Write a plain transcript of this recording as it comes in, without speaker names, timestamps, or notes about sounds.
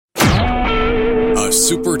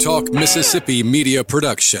SuperTalk Mississippi media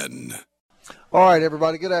production. All right,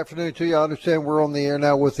 everybody, good afternoon to you. I understand we're on the air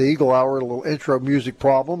now with the Eagle Hour, a little intro music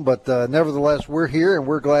problem, but nevertheless, we're here, and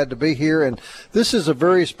we're glad to be here. And this is a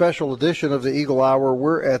very special edition of the Eagle Hour.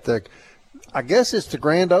 We're at I guess it's the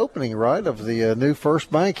grand opening, right, of the new First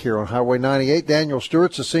Bank here on Highway 98. Daniel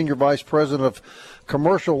Stewart's the Senior Vice President of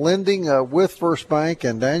Commercial Lending with First Bank.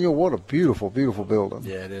 And, Daniel, what a beautiful, beautiful building.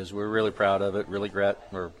 Yeah, it is. We're really proud of it, really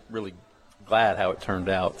glad how it turned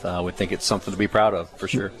out. We think it's something to be proud of, for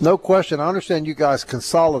sure. No question. I understand you guys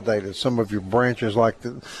consolidated some of your branches,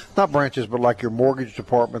 not branches, but like your mortgage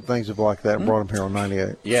department, things like that, and brought them here on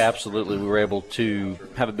 98. Yeah, absolutely. We were able to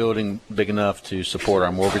have a building big enough to support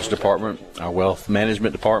our mortgage department, our wealth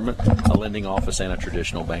management department, a lending office, and a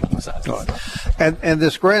traditional banking side. Right. And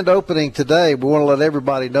this grand opening today, we want to let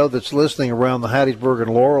everybody know that's listening around the Hattiesburg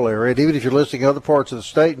and Laurel area, and even if you're listening in other parts of the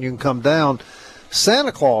state and you can come down,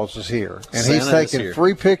 Santa Claus is here, and he's taking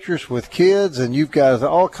free pictures with kids, and you've got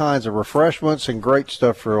all kinds of refreshments and great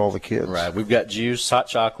stuff for all the kids. Right. We've got juice, hot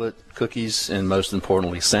chocolate, cookies, and most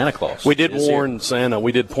importantly, Santa Claus. We did warn Santa.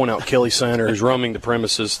 We did point out Kelly Sander is roaming the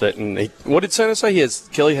premises. What did Santa say?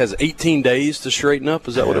 Kelly has 18 days to straighten up.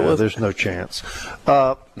 Is that what it was? There's no chance.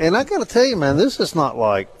 And I got to tell you, man, this isn't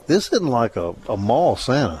like a mall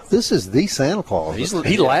Santa. This is the Santa Claus.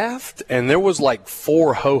 He laughed, and there was like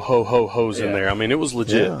 4 ho-ho-ho-hos in there. I mean, it was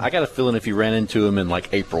legit. Yeah. I got a feeling if you ran into him in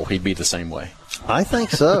like April, he'd be the same way. I think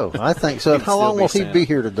so. How long will he be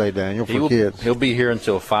here today, Daniel, for kids? He'll be here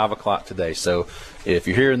until 5 o'clock today. So if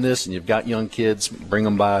you're hearing this and you've got young kids, bring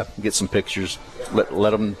them by, get some pictures, let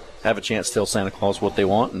them have a chance to tell Santa Claus what they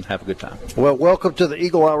want and have a good time. Well, welcome to the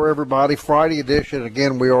Eagle Hour, everybody. Friday edition.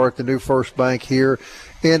 Again, we are at the new First Bank here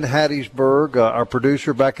in Hattiesburg. Our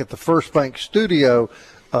producer back at the First Bank studio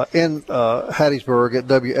in Hattiesburg at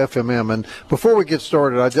WFMM. And before we get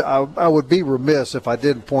started, I would be remiss if I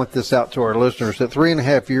didn't point this out to our listeners that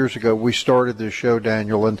 3.5 years ago we started this show,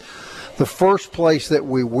 Daniel, and the first place that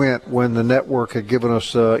we went when the network had given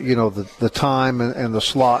us, the time and the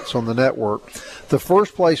slots on the network, the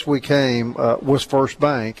first place we came was First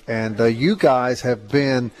Bank, and you guys have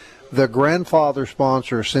been the grandfather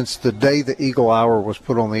sponsor since the day the Eagle Hour was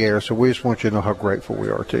put on the air. So we just want you to know how grateful we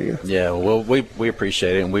are to you. Yeah, well, we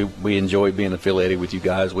appreciate it, and we enjoy being affiliated with you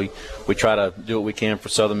guys. We try to do what we can for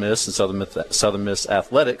Southern Miss and Southern Miss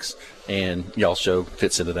athletics, and y'all show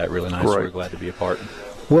fits into that really nice. Right. We're glad to be a part.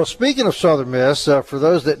 Well, speaking of Southern Miss, for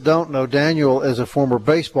those that don't know, Daniel is a former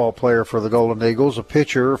baseball player for the Golden Eagles, a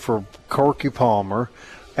pitcher for Corky Palmer,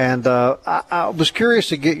 and I was curious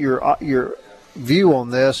to get your view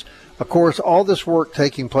on this. Of course, all this work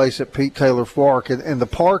taking place at Pete Taylor Park, and the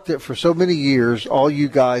park that for so many years all you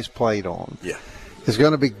guys played on, is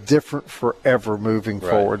going to be different forever moving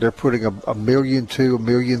forward. They're putting a $1.2 million,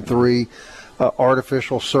 $1.3 million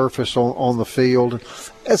artificial surface on the field.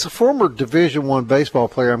 As a former Division I baseball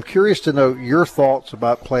player, I'm curious to know your thoughts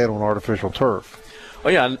about playing on artificial turf. Oh,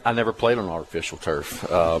 yeah, I never played on artificial turf.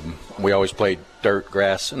 We always played dirt,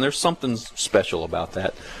 grass, and there's something special about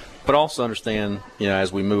that. But also understand,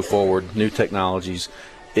 as we move forward, new technologies,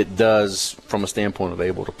 it does, from a standpoint of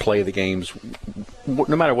able to play the games,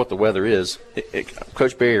 no matter what the weather is.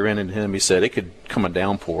 Coach Barry ran into him. He said it could come a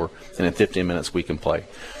downpour, and in 15 minutes we can play.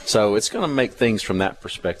 So it's going to make things from that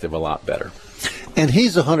perspective a lot better. And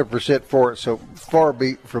he's 100% for it, so far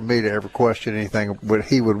be it from me to ever question anything what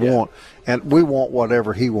he would want. And we want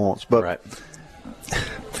whatever he wants. But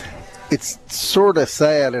it's sort of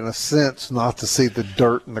sad in a sense not to see the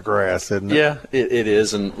dirt in the grass, isn't it? Yeah, it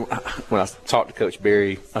is. And when I talked to Coach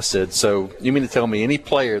Barry, I said, so you mean to tell me any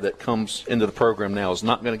player that comes into the program now is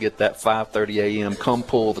not going to get that 5:30 a.m. come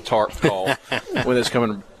pull the tarp call when it's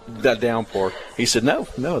coming that downpour? He said, no,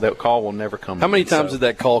 that call will never come. How many times did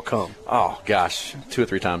that call come? Oh, gosh, 2 or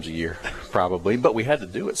 3 times a year probably. But we had to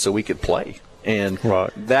do it so we could play. And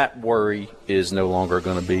that worry is no longer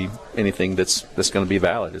going to be anything that's going to be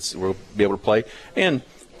valid. We'll be able to play. And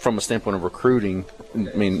from a standpoint of recruiting, I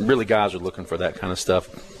mean, really guys are looking for that kind of stuff.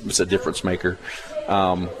 It's a difference maker.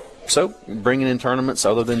 So bringing in tournaments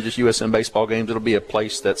other than just USM baseball games, it'll be a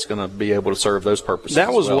place that's going to be able to serve those purposes.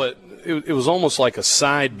 That was what it was almost like a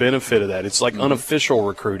side benefit of that. It's like unofficial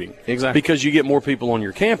recruiting. Exactly. Because you get more people on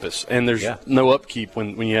your campus, and there's no upkeep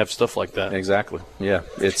when you have stuff like that. Exactly. Yeah.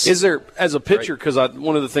 Is there, as a pitcher, because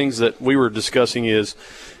one of the things that we were discussing is,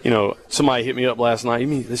 somebody hit me up last night.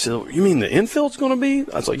 They said, you mean the infield's going to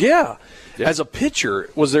be? I was like, yeah. As a pitcher,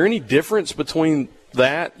 was there any difference between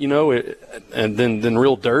that, and then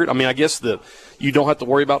real dirt? I mean, I guess you don't have to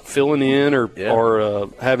worry about filling in or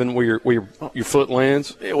having where your foot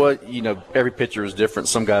lands? Well, every pitcher is different.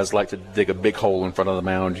 Some guys like to dig a big hole in front of the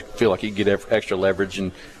mound. You feel like you get extra leverage,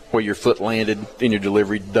 and where your foot landed in your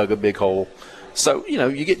delivery dug a big hole. So,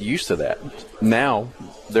 you get used to that. Now,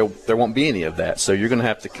 there won't be any of that. So you're going to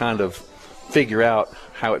have to kind of figure out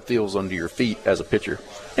how it feels under your feet as a pitcher.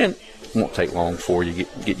 And it won't take long before you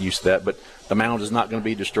get used to that. But the mound is not going to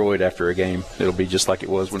be destroyed after a game. It'll be just like it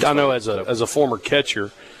was when I know as a former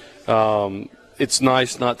catcher, it's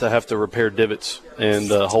nice not to have to repair divots and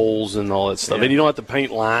holes and all that stuff. Yeah. And you don't have to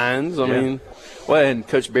paint lines. I mean, well, and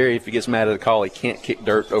Coach Berry, if he gets mad at a call, he can't kick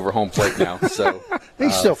dirt over home plate now. So He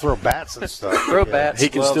can still throw bats and stuff. throw bats. he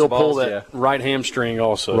can gloves, still pull balls, that right hamstring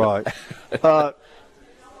also. Right.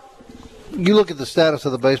 You look at the status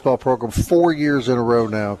of the baseball program, 4 years in a row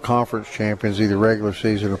now, conference champions, either regular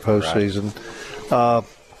season or postseason.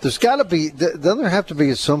 There's got to be, doesn't there have to be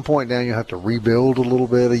at some point now you have to rebuild a little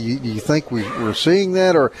bit? Do you think we're seeing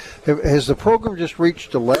that, or has the program just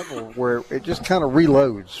reached a level where it just kind of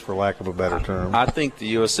reloads, for lack of a better term? I think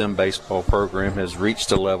the USM baseball program has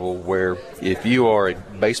reached a level where if you are a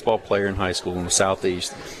baseball player in high school in the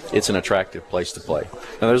Southeast, it's an attractive place to play.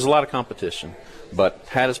 Now, there's a lot of competition, but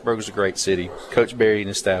Hattiesburg is a great city. Coach Berry and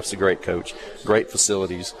his staff's a great coach, great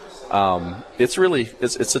facilities. It's really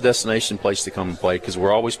it's a destination place to come and play because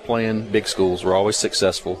we're always playing big schools. We're always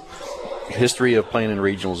successful. History of playing in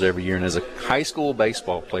regionals every year. And as a high school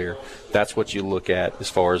baseball player, that's what you look at as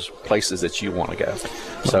far as places that you want to go.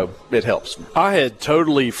 So it helps. I had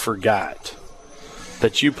totally forgot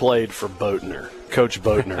that you played for Boatner, Coach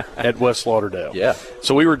Boatner at West Lauderdale. Yeah.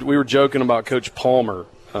 So we were joking about Coach Palmer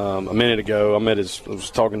a minute ago. I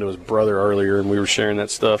was talking to his brother earlier, and we were sharing that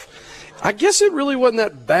stuff. I guess it really wasn't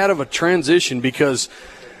that bad of a transition because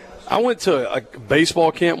I went to a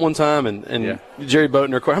baseball camp one time, and Jerry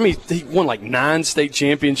Boatner, he won like 9 state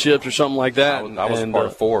championships or something like that. I was part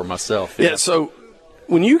of 4 myself. Yeah, so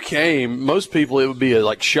when you came, most people it would be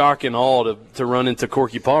like shock and awe to run into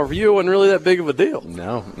Corky Palmer. For you, it wasn't really that big of a deal.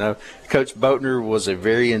 No. Coach Boatner was a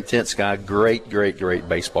very intense guy, great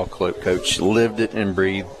baseball coach, lived it and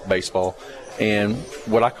breathed baseball, and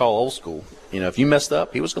what I call old school. If you messed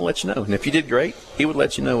up, he was going to let you know. And if you did great, he would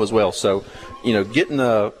let you know as well. So, getting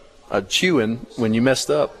a chewing when you messed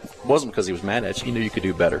up wasn't because he was mad at you. He knew you could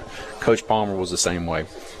do better. Coach Palmer was the same way.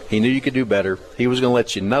 He knew you could do better. He was going to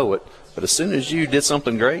let you know it. But as soon as you did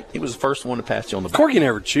something great, he was the first one to pat you on the back. Corky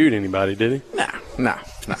never chewed anybody, did he? No.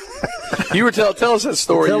 You were tell us that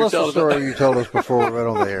story. Tell us the story you told us before we went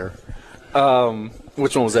on the air.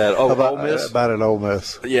 Which one was that? Oh, About Ole Miss? About an Ole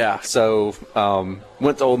Miss. Yeah, so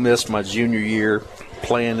went to Ole Miss my junior year,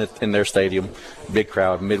 playing in their stadium, big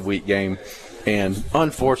crowd, midweek game, and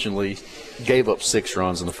unfortunately gave up 6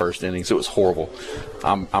 runs in the first innings. It was horrible.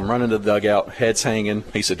 I'm running to the dugout, heads hanging.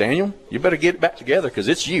 He said, "Daniel, you better get it back together because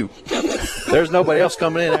it's you. There's nobody else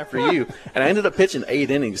coming in after you." And I ended up pitching 8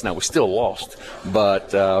 innings. Now, we still lost,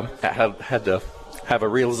 but I had to have a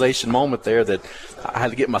realization moment there that I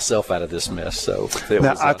had to get myself out of this mess. So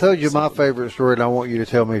now, I told you my favorite story, and I want you to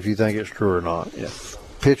tell me if you think it's true or not. Yeah.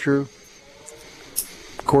 Pitcher,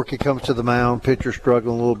 Corky comes to the mound, pitcher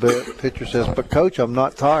struggling a little bit. Pitcher says, "But, Coach, I'm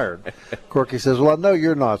not tired." Corky says, "Well, I know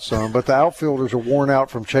you're not, son, but the outfielders are worn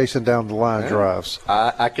out from chasing down the line drives."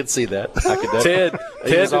 I could see that. I could Ted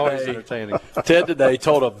was always today, entertaining. Ted today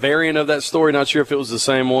told a variant of that story. Not sure if it was the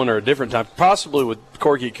same one or a different time. Possibly with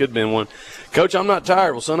Corky, it could have been one. "Coach, I'm not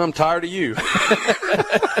tired." "Well, son, I'm tired of you."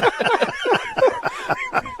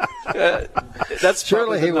 That's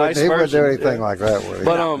Surely he wouldn't do anything like that, would he?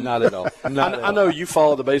 But not at all. I know you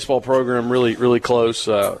follow the baseball program really, really close.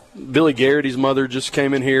 Billy Garrity's mother just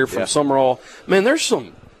came in here from Summerall. Man, there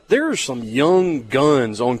are some young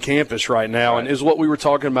guns on campus right now, and is what we were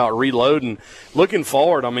talking about reloading. Looking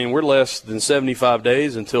forward, we're less than 75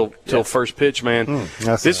 days until first pitch, man.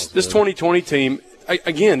 This 2020 team,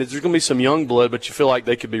 again, there's going to be some young blood, but you feel like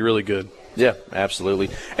they could be really good. Yeah, absolutely.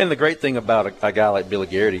 And the great thing about a guy like Billy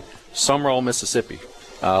Garrity, Summerall, Mississippi,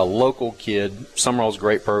 local kid. Summerall's a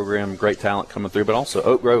great program, great talent coming through, but also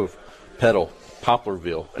Oak Grove, Petal,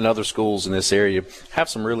 Poplarville, and other schools in this area have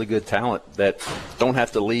some really good talent that don't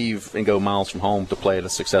have to leave and go miles from home to play at a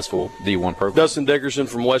successful D1 program. Dustin Dickerson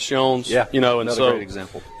from West Jones, and another so great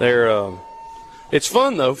example. They're It's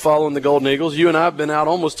fun, though, following the Golden Eagles. You and I have been out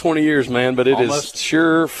almost 20 years, man, but it is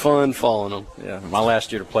sure fun following them. Yeah, my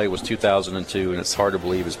last year to play was 2002, and it's hard to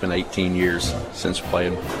believe it's been 18 years since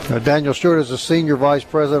playing. Daniel Stewart is the Senior Vice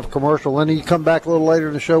President of Commercial Lending. You come back a little later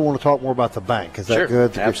in the show. We want to talk more about the bank. Is that Sure,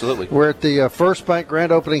 good? absolutely. We're at the First Bank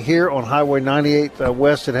grand opening here on Highway 98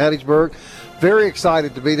 West in Hattiesburg. Very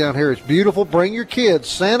excited to be down here. It's beautiful. Bring your kids.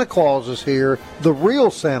 Santa Claus is here. The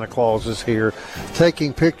real Santa Claus is here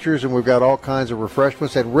taking pictures, and we've got all kinds of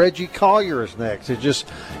refreshments. And Reggie Collier is next. It just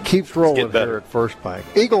keeps rolling here at First Bank.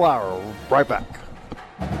 Eagle Hour, right back.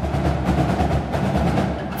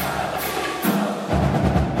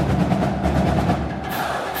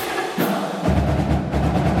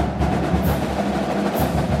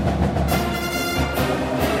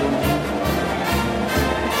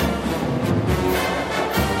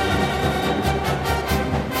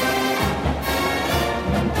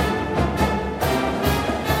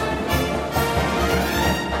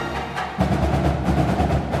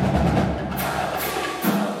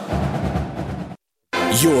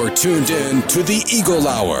 You're tuned in to the Eagle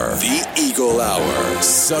Hour. The Eagle Hour.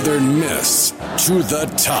 Southern Miss to the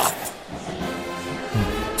top.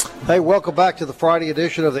 Hey, welcome back to the Friday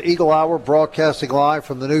edition of the Eagle Hour, broadcasting live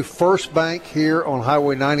from the new First Bank here on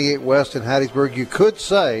Highway 98 West in Hattiesburg. You could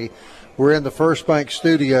say we're in the First Bank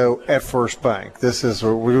studio at First Bank.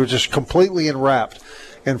 We were just completely enwrapped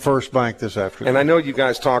in First Bank this afternoon. And I know you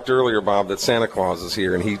guys talked earlier, Bob, that Santa Claus is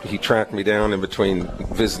here, and he tracked me down in between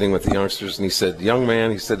visiting with the youngsters, and he said, young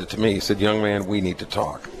man, he said it to me, he said, young man, we need to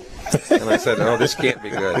talk. And I said, oh, this can't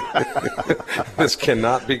be good. This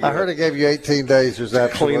cannot be good. I heard it gave you 18 days. There's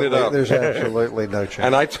absolutely no chance.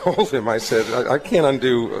 And I told him, I said, I can't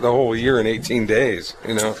undo the whole year in 18 days,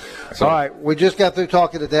 you know. So. All right, we just got through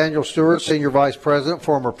talking to Daniel Stewart, Senior Vice President,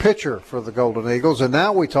 former pitcher for the Golden Eagles, and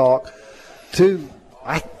now we talk to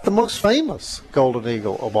the most famous Golden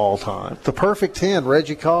Eagle of all time, the perfect 10,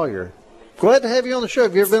 Reggie Collier. Glad to have you on the show.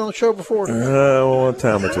 Have you ever been on the show before? One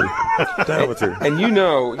time or two. And you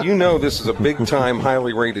know this is a big-time,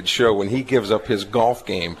 highly rated show when he gives up his golf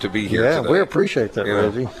game to be here today. Yeah, we appreciate that,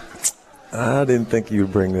 Reggie. I didn't think you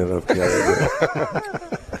would bring that up, guys.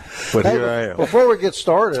 But here I am. Before we get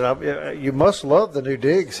started, you must love the new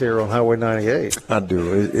digs here on Highway 98. I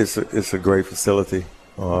do. It's a great facility.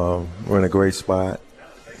 We're in a great spot.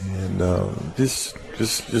 And just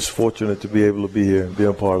fortunate to be able to be here and be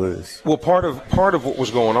a part of this. Well, part of what was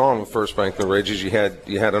going on with First Bank, the Reg, is you had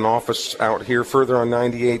an office out here further on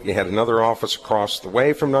 98. You had another office across the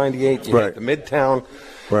way from 98. You had the Midtown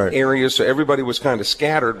area, so everybody was kind of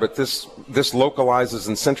scattered. But this localizes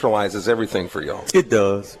and centralizes everything for y'all. It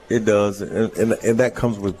does, and that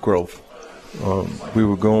comes with growth.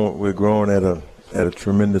 We're growing at a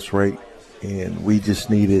tremendous rate, and we just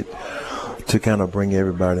needed to kind of bring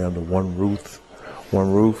everybody under one roof,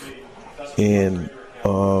 and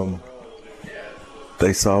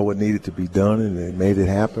they saw what needed to be done, and they made it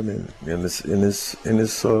happen. And it's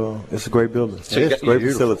a great building. It's a great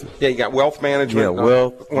facility. Yeah, you got wealth management. Yeah,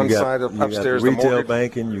 wealth. One side of upstairs, you got the retail the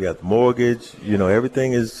banking. You got the mortgage. You know,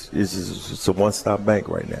 everything is it's a one-stop bank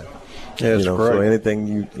right now. Yeah, it's great. So anything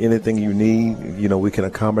you need, we can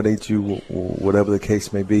accommodate you, whatever the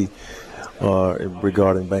case may be,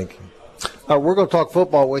 regarding banking. We're going to talk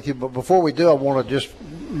football with you, but before we do, I want to just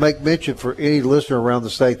make mention for any listener around the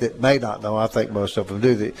state that may not know. I think most of them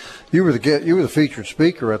do. That you were the featured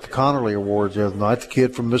speaker at the Connerly Awards the other night. The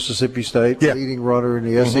kid from Mississippi State, leading runner in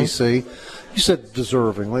the SEC. You said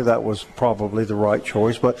deservingly. That was probably the right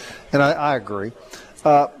choice, and I agree.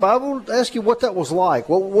 But I want to ask you what that was like.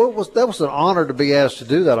 That was an honor to be asked to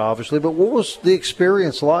do that, obviously. But what was the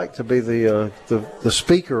experience like to be the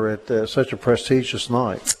speaker at such a prestigious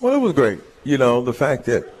night? Well, it was great. The fact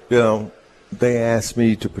that they asked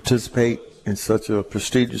me to participate in such a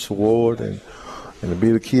prestigious award and to be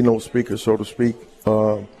the keynote speaker, so to speak,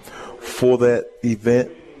 for that event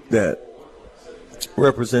that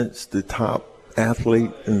represents the top athlete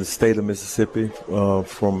in the state of Mississippi,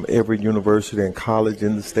 from every university and college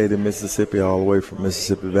in the state of Mississippi, all the way from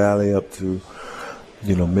Mississippi Valley up to,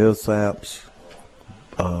 Millsaps,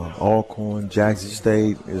 Alcorn, Jackson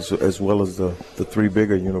State, as well as the three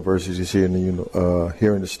bigger universities here in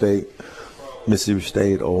the state, Mississippi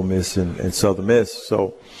State, Ole Miss, and Southern Miss.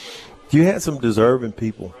 So you had some deserving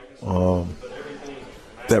people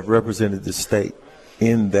that represented the state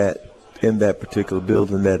in that particular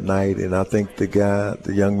building that night. And I think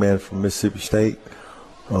the young man from Mississippi State,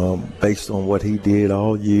 based on what he did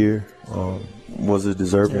all year, was a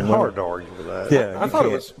deserving winner. Hard to argue with that. Yeah, I thought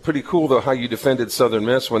it was pretty cool, though, how you defended Southern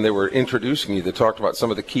Miss when they were introducing you. They talked about some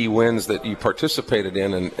of the key wins that you participated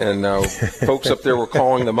in, and folks up there were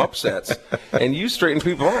calling them upsets. And you straightened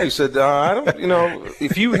people out. You said, I don't,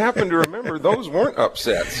 if you happen to remember, those weren't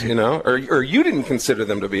upsets, or you didn't consider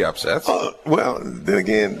them to be upsets. Well, then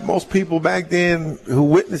again, most people back then who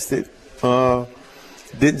witnessed it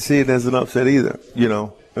didn't see it as an upset either.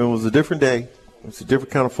 It was a different day. It's a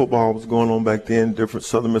different kind of football was going on back then.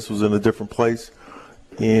 Southern Miss was in a different place.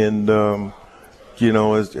 And,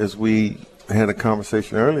 as we had a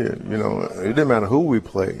conversation earlier, it didn't matter who we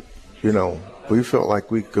played. We felt like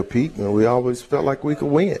we could compete, and we always felt like we could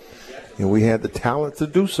win. And we had the talent to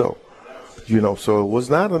do so. So it was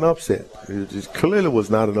not an upset. It just clearly was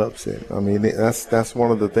not an upset. I mean, that's one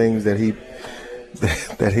of the things that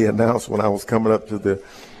he announced when I was coming up to the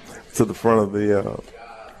front of the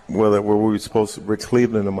where we were supposed to, Rick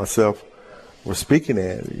Cleveland and myself were speaking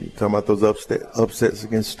at. You're talking about those upsets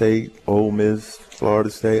against State, Ole Miss, Florida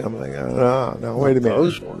State. I'm like, no, wait a minute.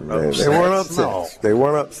 Those weren't upsets. They weren't upsets. No. They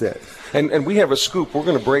weren't upsets. And we have a scoop. We're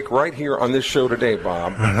going to break right here on this show today,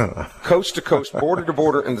 Bob. Coast to coast, border to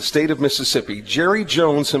border in the state of Mississippi, Jerry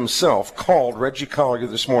Jones himself called Reggie Collier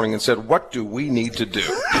this morning and said, what do we need to do?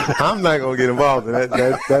 I'm not going to get involved in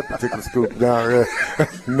that particular scoop.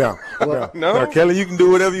 No. Kelly, you can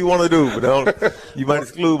do whatever you want to do, but you might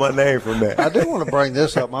exclude my name from that. I do want to bring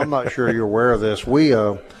this up. I'm not sure you're aware of this. We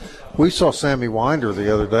saw Sammy Winder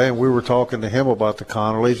the other day, and we were talking to him about the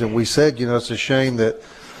Connerleys, and we said, it's a shame that,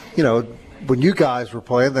 when you guys were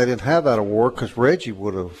playing, they didn't have that award because Reggie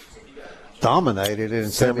would have dominated it.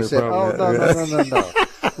 And Sammy said, no.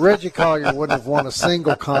 Reggie Collier wouldn't have won a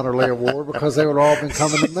single Connerly award because they would have all been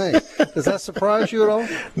coming to me. Does that surprise you at all?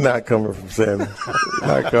 Not coming from Sammy.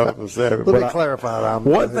 Let me clarify that.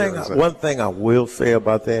 One thing I will say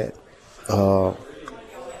about that,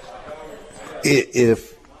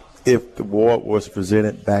 if the award was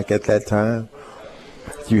presented back at that time,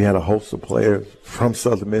 you had a host of players from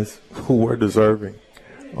Southern Miss who were deserving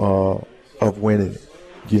of winning it.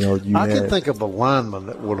 I can think of a lineman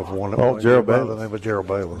that would have won it. Oh, Gerald Bayless. The name of Gerald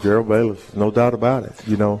Bayless. Gerald Bayless, no doubt about it.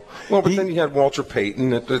 Well, but then you had Walter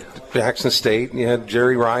Payton at Jackson State, and you had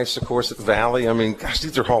Jerry Rice, of course, at Valley. I mean, gosh,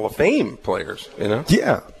 these are Hall of Fame players.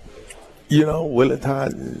 Yeah. Will and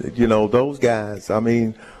Todd. Those guys. I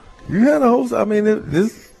mean, you had a host. I mean,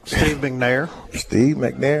 Steve McNair.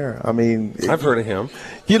 I mean, I've heard of him.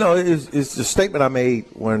 It's the statement I made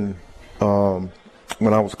when I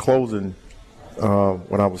was closing,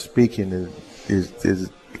 when I was speaking. Is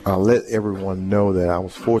I let everyone know that I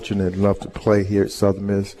was fortunate enough to play here at Southern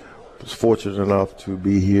Miss. Was fortunate enough to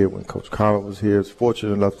be here when Coach Collier was here. Was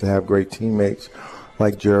fortunate enough to have great teammates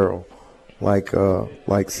like Gerald, like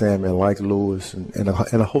Sam, and like Lewis, and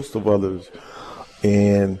a host of others,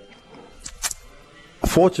 and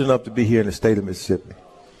fortunate enough to be here in the state of Mississippi,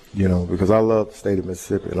 because I love the state of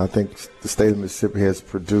Mississippi, and I think the state of Mississippi has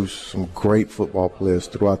produced some great football players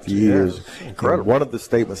throughout the years. Incredible. And one of the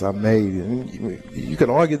statements I made, and you can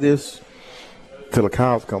argue this till the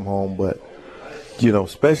cows come home, but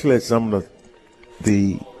especially at some of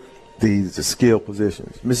the skill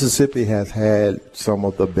positions, Mississippi has had some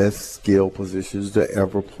of the best skill positions to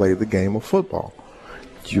ever play the game of football.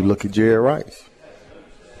 You look at Jerry Rice.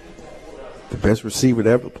 The best receiver to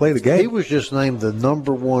ever play the game. He was just named the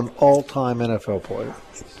number one all-time NFL player.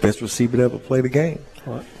 Best receiver to ever play the game.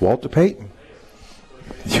 Right. Walter Payton.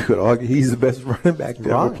 You could argue he's the best running back to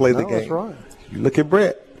ever play the game. That's right. You look at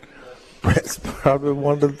Brett. Brett's probably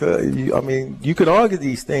one of the you could argue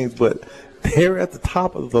these things, but they're at the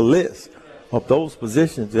top of the list of those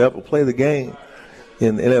positions to ever play the game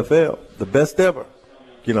in the NFL. The best ever.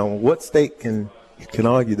 What state can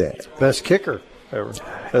argue that? Best kicker ever.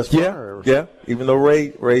 Yeah. Even though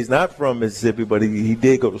Ray's not from Mississippi, but he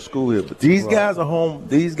did go to school here. But these guys are home.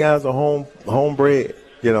 These guys are homebred.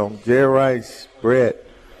 Jerry Rice, Brett,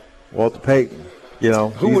 Walter Payton.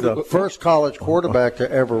 Who was the first college quarterback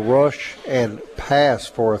to ever rush and pass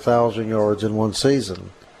for 1,000 yards in one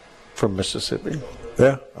season from Mississippi?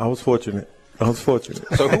 Yeah, I was fortunate. So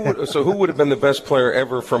who would have been the best player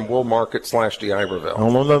ever from Wool Market / D'Iberville? I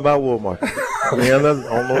don't know nothing about Wool Market. I don't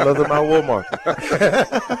know nothing about Wool Market.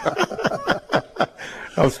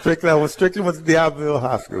 I was strictly went to D'Iberville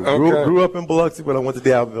High School. Okay. Grew up in Biloxi, but I went to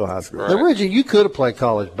D'Iberville High School. Now, Reggie, you could have played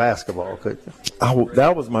college basketball, couldn't you?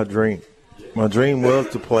 That was my dream. My dream was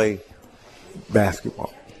to play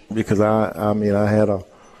basketball because I had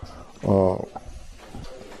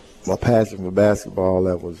my passion for basketball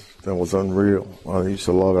that was unreal. I used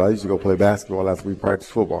to love it. I used to go play basketball after we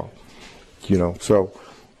practiced football. So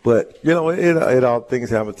But, it all things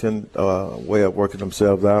have a way of working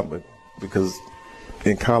themselves out. But because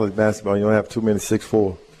in college basketball, you don't have too many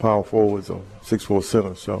 6'4" power forwards or 6'4"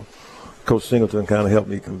 centers. So Coach Singleton kind of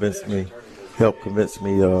helped convince me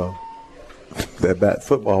that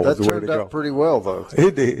football was the way to go. That turned out pretty well, though.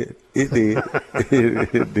 It did. It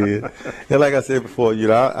did. And like I said before,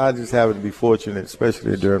 I just happened to be fortunate,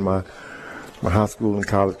 especially during my high school and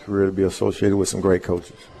college career, to be associated with some great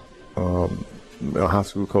coaches. High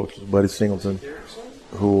school coaches, Buddy Singleton,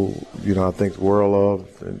 who, I think the world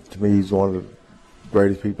of. And to me, he's one of the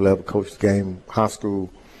greatest people ever coached the game, high school,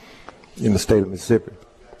 in the state of Mississippi.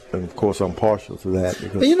 And, of course, I'm partial to that.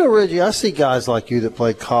 Because Reggie, I see guys like you that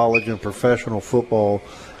play college and professional football,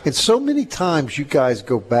 and so many times you guys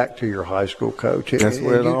go back to your high school coach. That's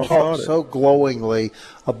where it all started. You talk so glowingly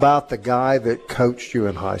about the guy that coached you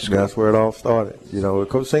in high school. That's where it all started.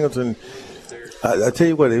 Coach Singleton, I tell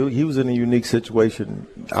you what, he was in a unique situation.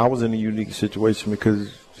 I was in a unique situation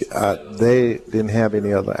because they didn't have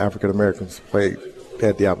any other African-Americans play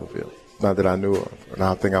at the Apple Field, not that I knew of. And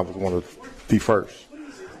I think I was one of the first.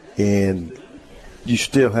 And you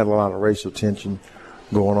still had a lot of racial tension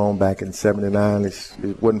going on back in '79.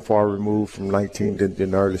 It wasn't far removed from in the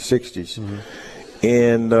early '60s.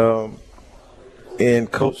 Mm-hmm.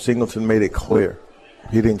 And Coach Singleton made it clear.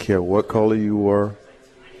 He didn't care what color you were,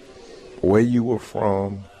 where you were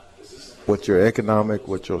from, what your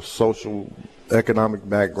social economic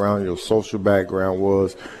background, your social background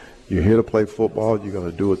was. You're here to play football. You're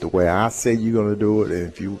going to do it the way I say you're going to do it. And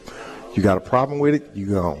if you got a problem with it, you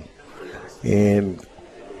gone. And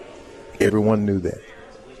everyone knew that.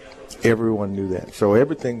 Everyone knew that. So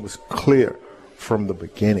everything was clear from the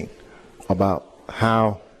beginning about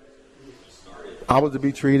how I was to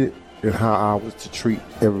be treated and how I was to treat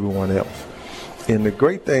everyone else. And the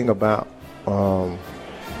great thing about,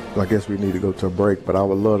 I guess we need to go to a break, but I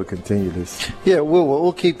would love to continue this. Yeah,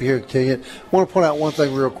 we'll keep you here continuing. I want to point out one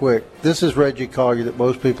thing real quick. This is Reggie Collier that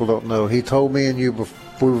most people don't know. He told me and you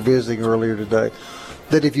before we were visiting earlier today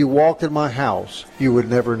that if you walked in my house, you would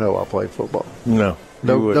never know I played football. No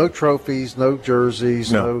trophies, no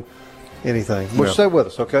jerseys, no anything. Well, stay with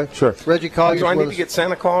us, okay? Sure. Reggie Collier. Do I need to get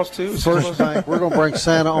Santa Claus too? First Bank. We're going to bring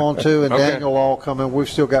Santa on too, and Daniel will all come in. We've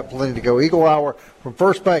still got plenty to go. Eagle Hour from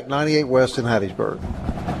First Bank, 98 West in Hattiesburg.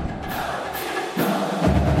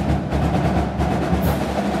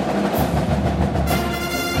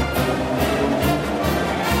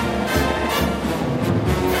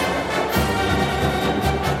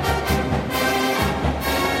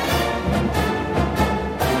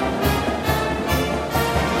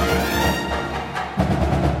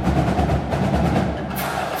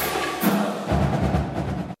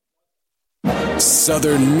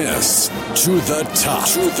 Southern Miss to the top.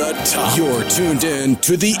 You're tuned in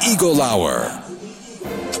to the Eagle Hour.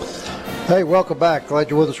 Hey, welcome back. Glad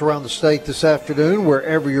you're with us around the state this afternoon,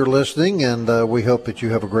 wherever you're listening, and we hope that you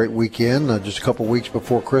have a great weekend, just a couple weeks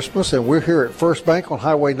before Christmas. And we're here at First Bank on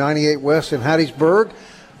Highway 98 West in Hattiesburg.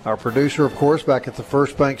 Our producer, of course, back at the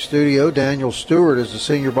First Bank studio, Daniel Stewart, is the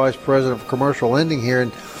Senior Vice President of Commercial Lending here.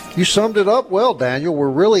 And you summed it up well, Daniel. We're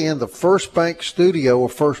really in the First Bank studio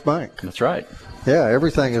of First Bank. That's right. Yeah,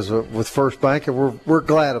 everything is with First Bank, and we're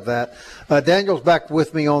glad of that. Daniel's back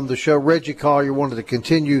with me on the show. Reggie Collier wanted to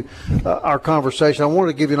continue our conversation. I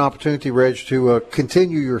wanted to give you an opportunity, Reg, to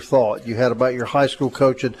continue your thought you had about your high school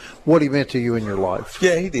coach and what he meant to you in your life.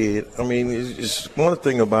 Yeah, he did. I mean, it's one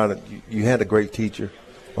thing about it. You had a great teacher,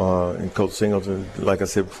 and Coach Singleton. Like I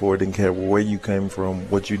said before, didn't care where you came from,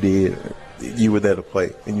 what you did. You were there to play,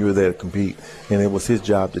 and you were there to compete, and it was his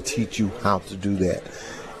job to teach you how to do that.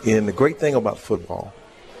 And the great thing about football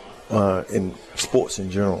and sports in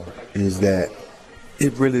general is that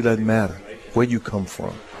it really doesn't matter where you come from,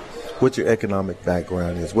 what your economic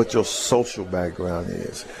background is, what your social background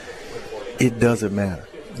is. It doesn't matter.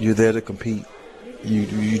 You're there to compete.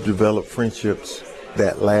 You develop friendships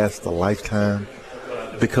that last a lifetime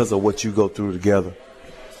because of what you go through together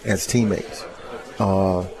as teammates.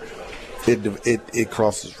 It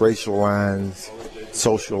crosses racial lines,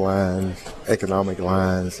 social lines, economic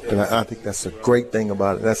lines, and I think that's a great thing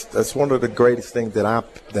about it. That's one of the greatest things that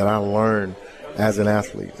I learned as an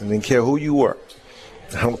athlete. I didn't care who you were.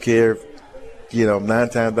 I don't care if, 9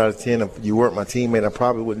 times out of 10, if you weren't my teammate, I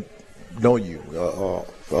probably wouldn't know you or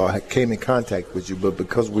came in contact with you. But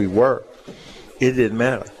because we were, it didn't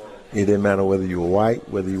matter. It didn't matter whether you were white,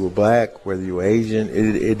 whether you were black, whether you were Asian.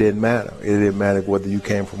 It didn't matter. It didn't matter whether you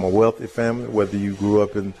came from a wealthy family, whether you grew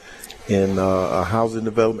up in a housing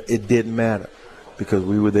development. It didn't matter because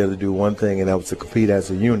we were there to do one thing, and that was to compete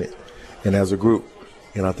as a unit and as a group.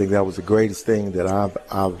 And I think that was the greatest thing that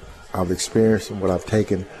I've experienced and what I've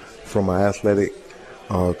taken from my athletic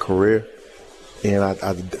career, and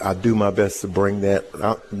I do my best to bring that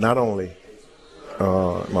out, not only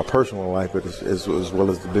my personal life, but as well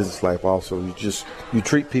as the business life. Also, you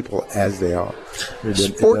treat people as they are.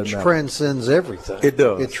 Sports transcends everything. It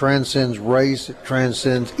does. It transcends race. It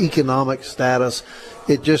transcends economic status.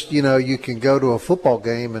 It just, you can go to a football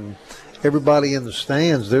game and everybody in the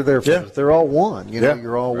stands, they're there. They're all one.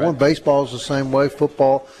 You're all one. Baseball's the same way.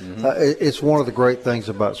 Football. It's one of the great things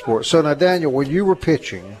about sports. So now, Daniel, when you were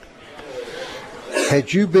pitching,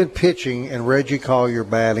 had you been pitching and Reggie Collier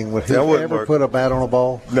batting, would he ever put a bat on a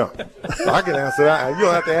ball? No. I can answer that. You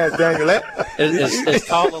don't have to ask Daniel that. As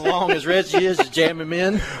tall and long as Reggie is, to jam him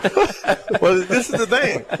in. Well, this is the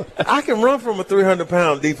thing. I can run from a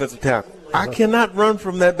 300-pound defensive tackle. I cannot run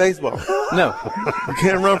from that baseball. No. You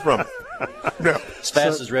can't run from it. No. As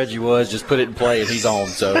fast as Reggie was, just put it in play and he's on.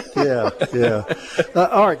 So yeah.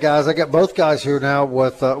 All right, guys. I got both guys here now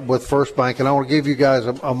with First Bank, and I want to give you guys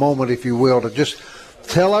a moment, if you will, to just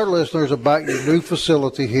tell our listeners about your new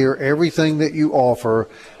facility here, everything that you offer.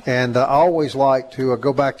 And I always like to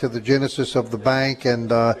go back to the genesis of the bank and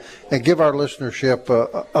give our listenership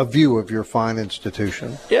a view of your fine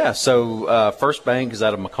institution. Yeah, so First Bank is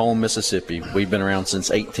out of Macomb, Mississippi. We've been around since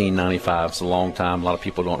 1895. It's a long time. A lot of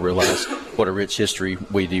people don't realize what a rich history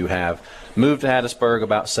we do have. Moved to Hattiesburg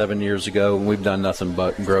about 7 years ago, and we've done nothing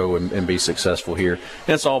but grow and be successful here.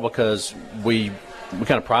 And it's all because we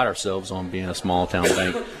kind of pride ourselves on being a small-town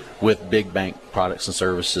bank with big bank products and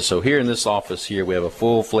services. So here in this office here, we have a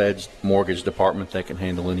full-fledged mortgage department that can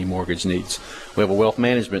handle any mortgage needs. We have a wealth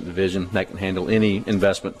management division that can handle any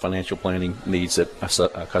investment financial planning needs that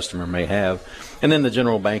a customer may have. And then the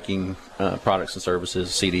general banking products and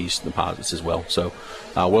services, CDs, deposits as well. So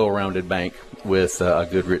a well-rounded bank with a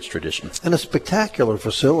good, rich tradition. And a spectacular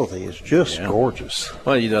facility. It's just gorgeous.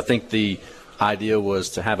 Well, I think the idea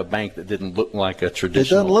was to have a bank that didn't look like a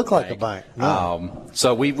traditional It doesn't look bank. like a bank. No.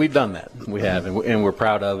 So we've done that. We have, and we're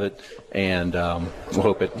proud of it, and we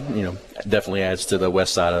hope it definitely adds to the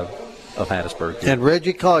west side of Hattiesburg. And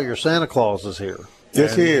Reggie Collier, Santa Claus, is here.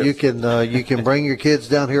 Yes, he is. You can bring your kids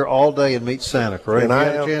down here all day and meet Santa, correct? And you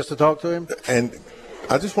had a chance to talk to him? And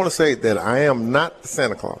I just want to say that I am not the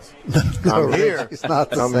Santa Claus. No, I'm here. He's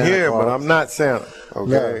not the I'm Santa here, Claus. but I'm not Santa.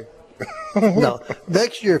 Okay. No.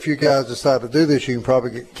 Next year, if you guys decide to do this, you can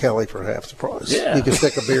probably get Kelly for half the price. Yeah. You can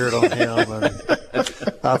stick a beard on him. And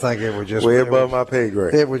I think it would just way above my pay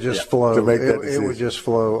grade. It would just flow. To make that it decision. would just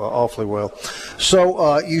flow awfully well.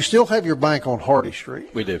 So you still have your bank on Hardy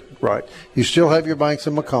Street. We do. Right. You still have your banks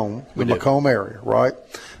in Macomb, the Macomb area, right?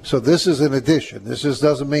 So this is an addition. This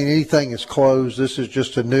doesn't mean anything is closed. This is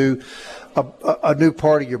just a new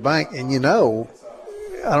part of your bank. And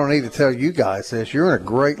I don't need to tell you guys this. You're in a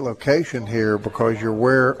great location here because you're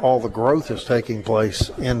where all the growth is taking place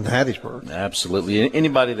in Hattiesburg. Absolutely.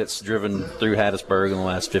 Anybody that's driven through Hattiesburg in the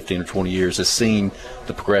last 15 or 20 years has seen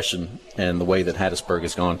the progression and the way that Hattiesburg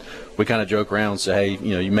has gone. We kind of joke around and say,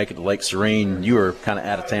 hey, you make it to Lake Serene, you are kind of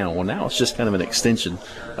out of town. Well, now it's just kind of an extension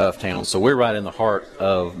of town. So we're right in the heart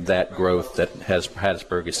of that growth that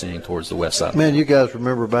Hattiesburg is seeing towards the west side. Man, you guys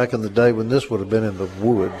remember back in the day when this would have been in the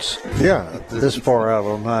woods. Yeah. This far out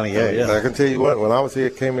on 98. Yeah. I can tell you what, when I was here,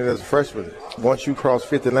 came in as a freshman, once you crossed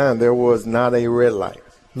 59, there was not a red light.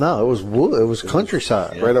 No, it was wood. It was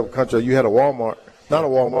countryside. Right up country. You had a Walmart, not a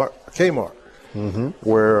Walmart, a Kmart. Mm-hmm.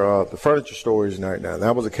 Where the furniture store is right now.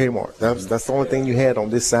 That was a Kmart. That's the only thing you had on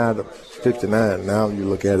this side of 59. Now you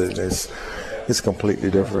look at it, and it's completely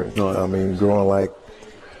different. I mean, growing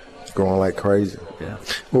like crazy. Yeah.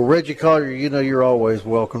 Well, Reggie Collier, you're always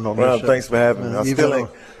welcome on this show. Thanks for having me.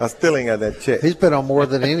 I still ain't got that check. He's been on more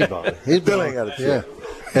than anybody. He's still ain't got a check. Yeah.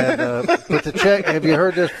 And but the check, have you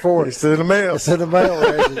heard this before? It's in the mail. It's in the mail,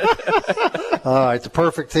 Reggie. All right, the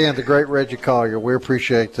perfect 10, the great Reggie Collier. We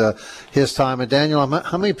appreciate his time. And Daniel,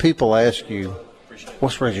 how many people ask you,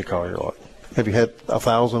 what's Reggie Collier like? Have you had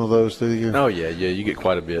 1,000 of those through you? Oh, yeah, you get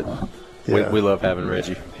quite a bit. Yeah. We love having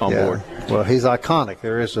Reggie on board. Well, he's iconic.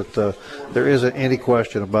 There isn't any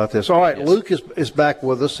question about this. All right, yes. Luke is back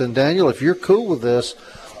with us. And Daniel, if you're cool with this,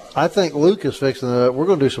 I think Luke is fixing we're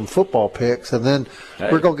going to do some football picks, and then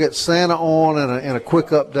we're going to get Santa on and a quick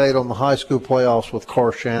update on the high school playoffs with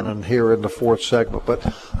Carr Shannon here in the fourth segment. But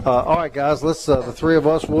all right, guys, let's the three of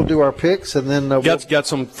us we'll do our picks, and then got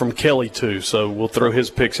some from Kelly too, so we'll throw his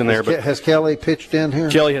picks in there. But has Kelly pitched in here?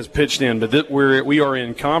 Kelly has pitched in, but we are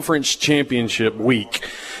in conference championship week.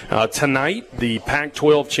 Tonight, the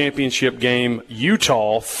Pac-12 championship game,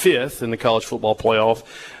 Utah 5th in the college football playoff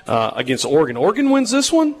against Oregon. Oregon wins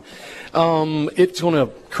this one. It's going to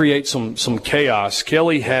create some chaos.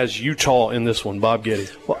 Kelly has Utah in this one. Bob Getty.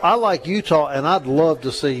 Well, I like Utah, and I'd love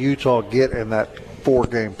to see Utah get in that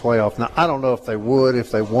 4-game playoff. Now, I don't know if they would.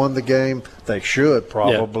 If they won the game, they should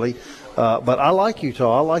probably. Yeah. But I like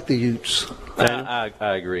Utah. I like the Utes. I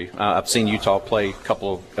agree. I've seen Utah play a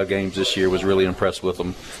couple of games this year. Was really impressed with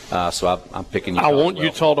them. So I'm picking Utah. I want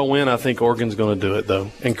Utah to win. I think Oregon's going to do it,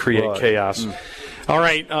 though, and create chaos. All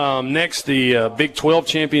right, next, the Big 12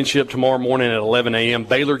 championship tomorrow morning at 11 a.m.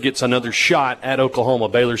 Baylor gets another shot at Oklahoma.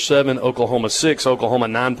 Baylor 7, Oklahoma 6. Oklahoma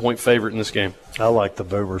 9-point favorite in this game. I like the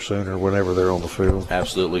Boomer Sooner whenever they're on the field.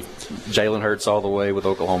 Absolutely. Jalen Hurts all the way with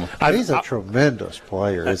Oklahoma. He's a tremendous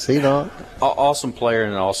player, is he not? Awesome player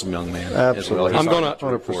and an awesome young man. Absolutely. As well.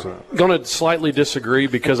 I'm going to slightly disagree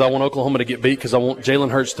because I want Oklahoma to get beat because I want Jalen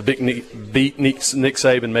Hurts to beat Nick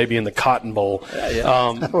Saban maybe in the Cotton Bowl.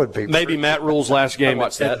 That would be maybe Matt Rule's last game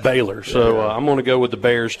at Baylor. So I'm going to go with the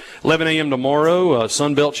Bears. 11 a.m. tomorrow,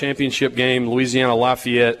 Sun Belt Championship game, Louisiana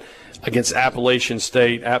Lafayette against Appalachian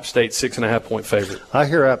State. App State 6.5-point favorite. I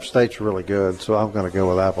hear App State's really good, so I'm going to go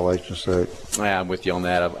with Appalachian State. Yeah, I'm with you on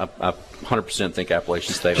that. I 100% think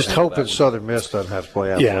Appalachian State. Just hoping Southern Miss doesn't have to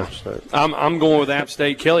play Appalachian State. I'm going with App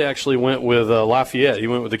State. Kelly actually went with Lafayette. He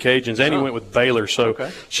went with the Cajuns, and he went with Baylor.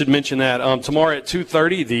 So should mention that. Tomorrow at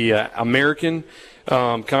 2:30, the American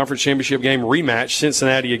Conference Championship game rematch,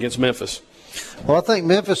 Cincinnati against Memphis. Well, I think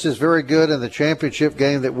Memphis is very good in the championship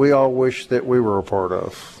game that we all wish that we were a part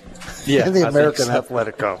of. Yeah, in the American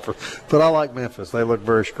Athletic Conference. But I like Memphis. They look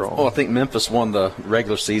very strong. Well, I think Memphis won the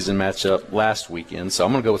regular season matchup last weekend, so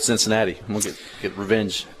I'm going to go with Cincinnati. I'm going to get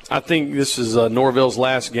revenge. I think this is Norvell's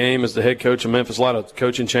last game as the head coach of Memphis. A lot of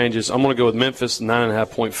coaching changes. I'm going to go with Memphis,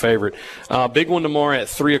 9.5-point favorite. Big one tomorrow at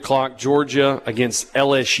 3 o'clock, Georgia against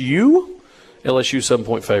LSU. LSU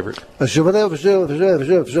 7-point favorite.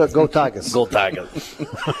 Go Tigers. Go Tigers.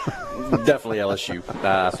 Definitely LSU.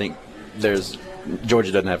 I think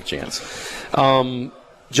Georgia doesn't have a chance.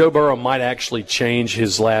 Joe Burrow might actually change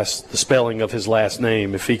the spelling of his last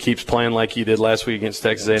name if he keeps playing like he did last week against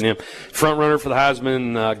Texas A&M. Front runner for the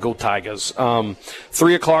Heisman, go Tigers.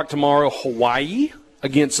 3 o'clock tomorrow, Hawaii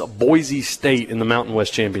against Boise State in the Mountain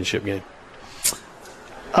West Championship game.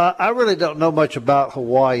 I really don't know much about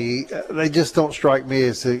Hawaii. They just don't strike me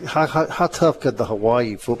as how tough could the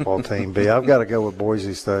Hawaii football team be? I've got to go with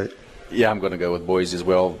Boise State. Yeah, I'm going to go with Boise as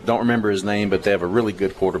well. Don't remember his name, but they have a really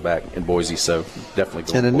good quarterback in Boise, so definitely go with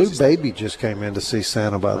Boise. And a new baby just came in to see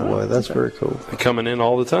Santa, by the way. That's very cool. Coming in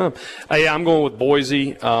all the time. Yeah, I'm going with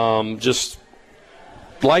Boise. Just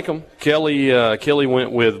like them. Kelly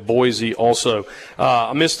went with Boise also.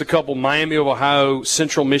 I missed a couple. Miami of Ohio,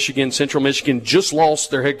 Central Michigan. Central Michigan just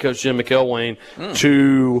lost their head coach, Jim McElwain,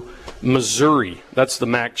 to Missouri. That's the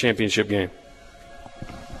MAC championship game.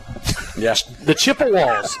 Yeah. The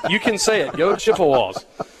Chippewas. You can say it. Go Chippewas.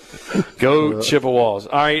 Go Chippewas.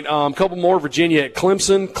 All right, a couple more. Virginia at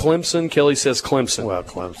Clemson. Clemson. Kelly says Clemson. Well,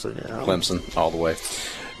 Clemson, yeah. Clemson all the way.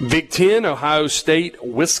 Big Ten, Ohio State,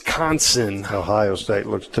 Wisconsin. Ohio State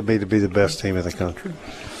looks to me to be the best team in the country.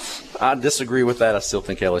 I disagree with that. I still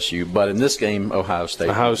think LSU. But in this game, Ohio State.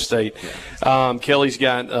 Ohio State. Yeah. Kelly's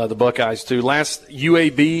got the Buckeyes, too. Last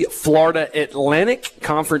UAB, Florida Atlantic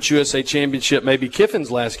Conference USA Championship. Maybe Kiffin's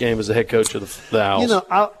last game as the head coach of the Owls. You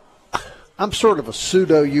know, I'm sort of a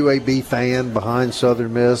pseudo-UAB fan behind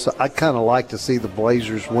Southern Miss. I kind of like to see the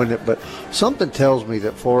Blazers win it, but something tells me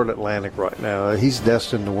that Florida Atlantic right now, he's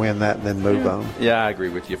destined to win that and then move on. Yeah, I agree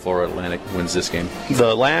with you. Florida Atlantic wins this game.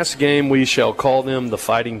 The last game, we shall call them the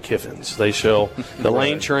Fighting Kiffins. They shall. The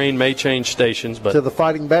Lane Train may change stations, but to the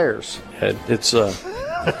Fighting Bears. It's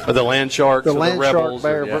the Land Sharks, the Land Rebels,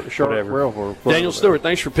 Shark, whatever. Daniel Stewart,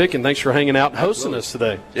 thanks for picking. Thanks for hanging out and hosting us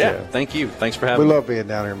today. Yeah, thank you. Thanks for having me. We love being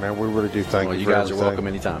down here, man. We really do. Thank you. You guys are welcome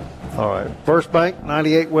anytime. All right. First Bank,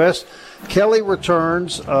 98 West. Kelly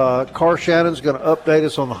returns. Carr Shannon's going to update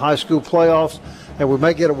us on the high school playoffs, and we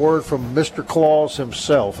may get a word from Mr. Claus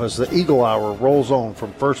himself as the Eagle Hour rolls on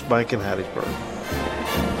from First Bank in Hattiesburg.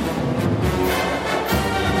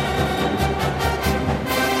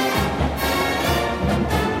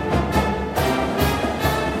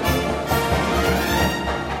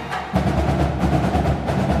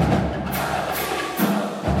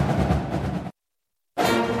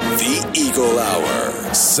 Eagle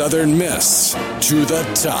Hour. Southern Miss to the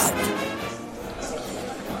top.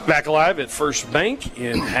 Back live at First Bank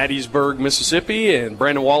in Hattiesburg, Mississippi, and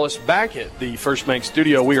Brandon Wallace back at the First Bank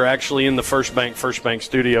studio. We are actually in the First Bank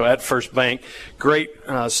studio at First Bank. Great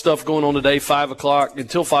stuff going on today, 5 o'clock,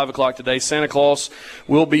 until 5 o'clock today. Santa Claus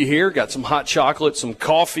will be here. Got some hot chocolate, some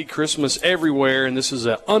coffee, Christmas everywhere, and this is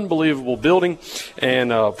an unbelievable building,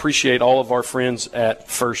 and appreciate all of our friends at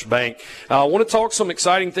First Bank. I want to talk some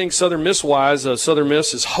exciting things Southern Miss-wise. Southern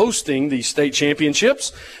Miss is hosting the state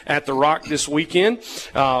championships at the Rock this weekend.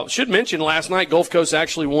 Should mention last night Gulf Coast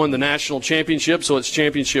actually won the national championship, so it's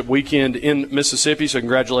championship weekend in Mississippi. So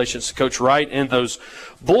congratulations to Coach Wright and those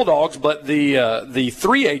Bulldogs. But the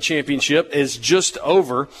 3A championship is just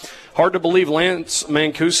over. Hard to believe Lance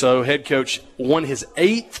Mancuso, head coach, won his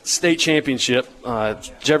 8th state championship.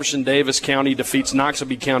 Jefferson Davis County defeats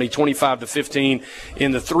Noxubee County 25-15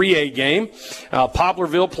 in the 3A game.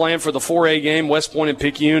 Poplarville playing for the 4A game. West Point and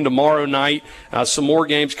Picayune tomorrow night. Some more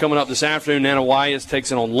games coming up this afternoon. Anawayas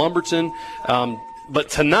takes it on Lumberton. But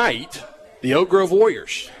tonight, the Oak Grove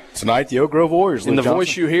Warriors. Tonight, the Oak Grove Warriors. And the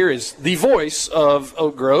voice you hear is the voice of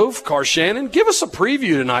Oak Grove, Carr Shannon. Give us a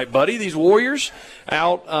preview tonight, buddy. These Warriors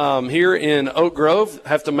out here in Oak Grove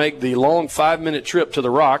have to make the long 5-minute trip to the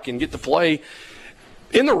Rock and get to play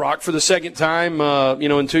in the Rock for the second time,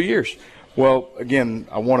 in 2 years. Well, again,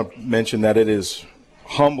 I want to mention that it is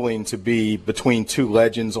humbling to be between two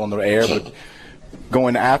legends on the air, but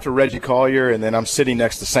going after Reggie Collier, and then I'm sitting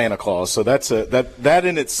next to Santa Claus. So that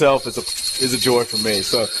in itself is a joy for me.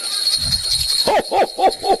 So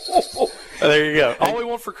there you go. All we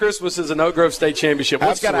want for Christmas is an Oak Grove State Championship.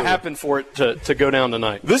 What's got to happen for it to go down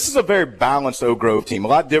tonight? This is a very balanced Oak Grove team, a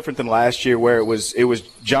lot different than last year where it was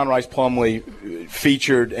John Rice Plumlee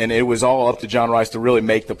featured, and it was all up to John Rice to really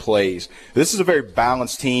make the plays. This is a very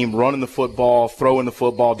balanced team, running the football, throwing the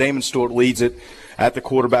football. Damon Stewart leads it at the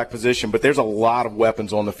quarterback position, but there's a lot of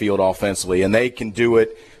weapons on the field offensively, and they can do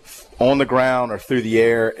it on the ground or through the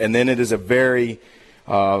air, and then it is a very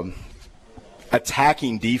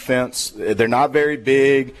attacking defense. They're not very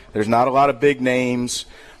big. There's not a lot of big names.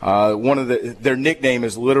 Their nickname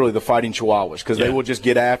is literally the Fighting Chihuahuas because they will just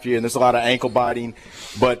get after you, and there's a lot of ankle biting,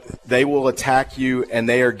 but they will attack you, and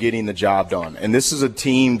they are getting the job done. And this is a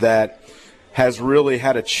team that has really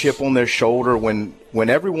had a chip on their shoulder when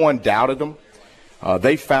everyone doubted them.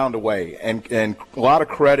 They found a way, and a lot of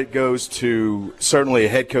credit goes to certainly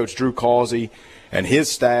head coach Drew Causey and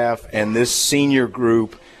his staff and this senior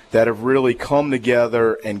group that have really come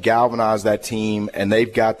together and galvanized that team, and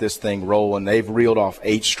they've got this thing rolling. They've reeled off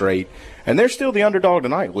 8 straight, and they're still the underdog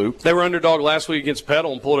tonight, Luke. They were underdog last week against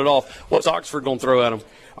Petal and pulled it off. What's Oxford going to throw at them?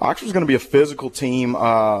 Oxford's going to be a physical team.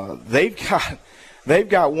 They've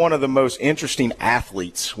got one of the most interesting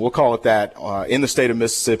athletes, we'll call it that, in the state of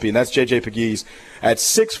Mississippi, and that's J.J. Pegues at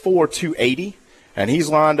 6'4", 280, and he's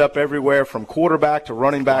lined up everywhere from quarterback to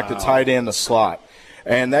running back to tight end to slot.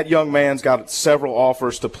 And that young man's got several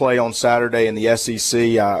offers to play on Saturday in the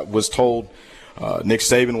SEC. I was told Nick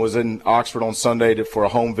Saban was in Oxford on Sunday for a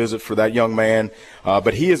home visit for that young man.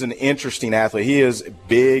 But he is an interesting athlete. He is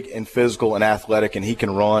big and physical and athletic, and he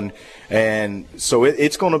can run. And so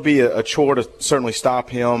it's going to be a chore to certainly stop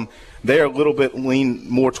him. They're a little bit lean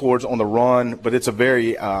more towards on the run, but it's a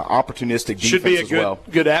very opportunistic defense Should be a as well.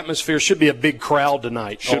 good atmosphere. Should be a big crowd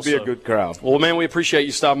tonight. Should be a good crowd. Well, man, we appreciate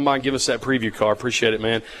you stopping by and giving us that preview, Carr. Appreciate it,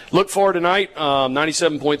 man. Look forward tonight,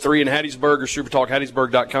 97.3 in Hattiesburg or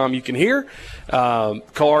supertalkhattiesburg.com. You can hear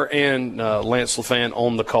Carr and Lance LaFan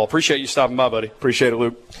on the call. Appreciate you stopping by, buddy. Appreciate it,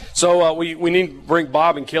 Luke. So we need to bring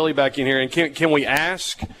Bob and Kelly back in here. And can we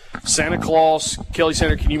ask Santa Claus, Kelly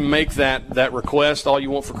Center, can you make that request? All you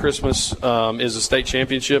want for Christmas is a state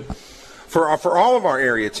championship? For all of our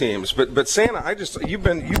area teams, but Santa, you've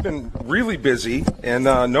been really busy, and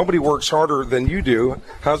nobody works harder than you do.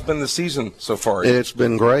 How's been the season so far? It's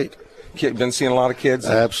been great. Been seeing a lot of kids?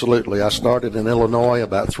 Absolutely. I started in Illinois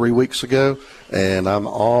about 3 weeks ago, and I'm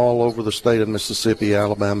all over the state of Mississippi,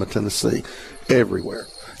 Alabama, Tennessee, everywhere.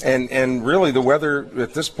 And really, the weather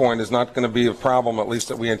at this point is not going to be a problem, at least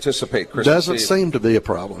that we anticipate Christmas Doesn't Eve. seem to be a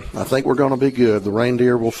problem. I think we're going to be good. The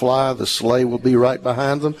reindeer will fly, the sleigh will be right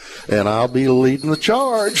behind them, and I'll be leading the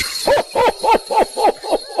charge.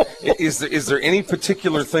 Is there any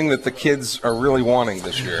particular thing that the kids are really wanting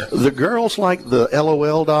this year? The girls like the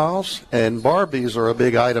LOL dolls, and Barbies are a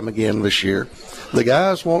big item again this year. The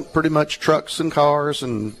guys want pretty much trucks and cars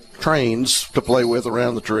and trains to play with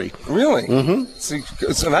around the tree. Really? Mm-hmm. See,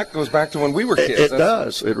 so that goes back to when we were kids. It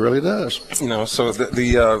does. It really does. So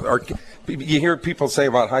you hear people say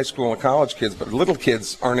about high school and college kids, but little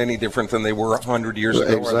kids aren't any different than they were 100 years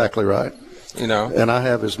ago. Exactly right. You know, and I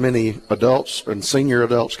have as many adults and senior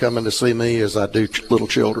adults coming to see me as I do little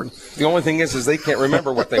children. The only thing is they can't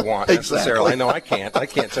remember what they want necessarily. I know I can't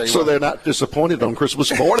tell you. So they're not disappointed on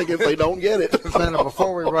Christmas morning if they don't get it. Santa,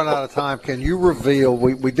 before we run out of time, can you reveal?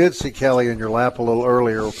 We did see Kelly in your lap a little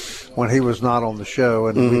earlier when he was not on the show,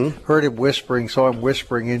 and we heard him whispering, saw him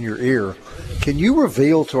whispering in your ear. Can you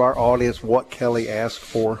reveal to our audience what Kelly asked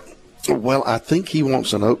for? Well, I think he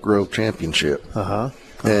wants an Oak Grove championship.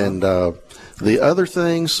 And the other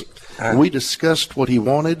things, we discussed what he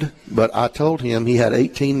wanted, but I told him he had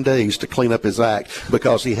 18 days to clean up his act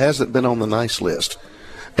because he hasn't been on the nice list.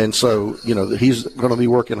 And so, he's going to be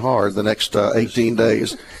working hard the next 18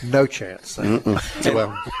 days. No chance. And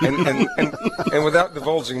without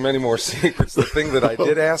divulging many more secrets, the thing that I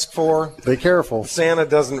did ask for, be careful. Santa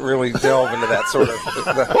doesn't really delve into that sort of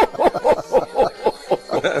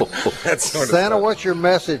Santa, what's your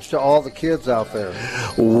message to all the kids out there?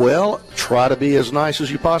 Well, try to be as nice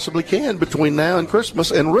as you possibly can between now and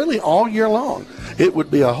Christmas, and really all year long. It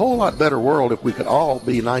would be a whole lot better world if we could all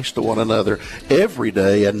be nice to one another every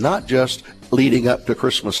day and not just leading up to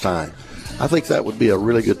Christmas time. I think that would be a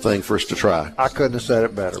really good thing for us to try. I couldn't have said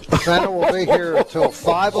it better. Santa will be here until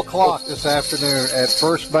 5 o'clock this afternoon at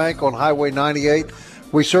First Bank on Highway 98.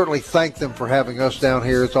 We certainly thank them for having us down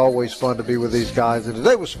here. It's always fun to be with these guys. And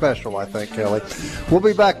today was special, I think, Kelly. We'll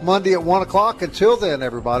be back Monday at 1 o'clock. Until then,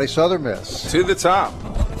 everybody, Southern Miss. To the top.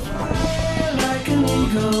 Fly like an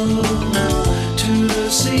eagle to the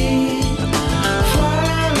sea.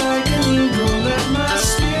 Fly like an eagle, let my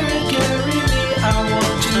spirit carry me. I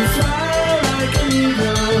want to fly like an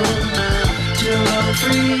eagle till I'm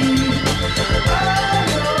free. I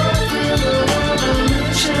go through the world of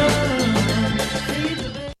mission.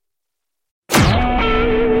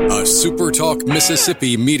 A SuperTalk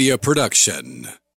Mississippi media production.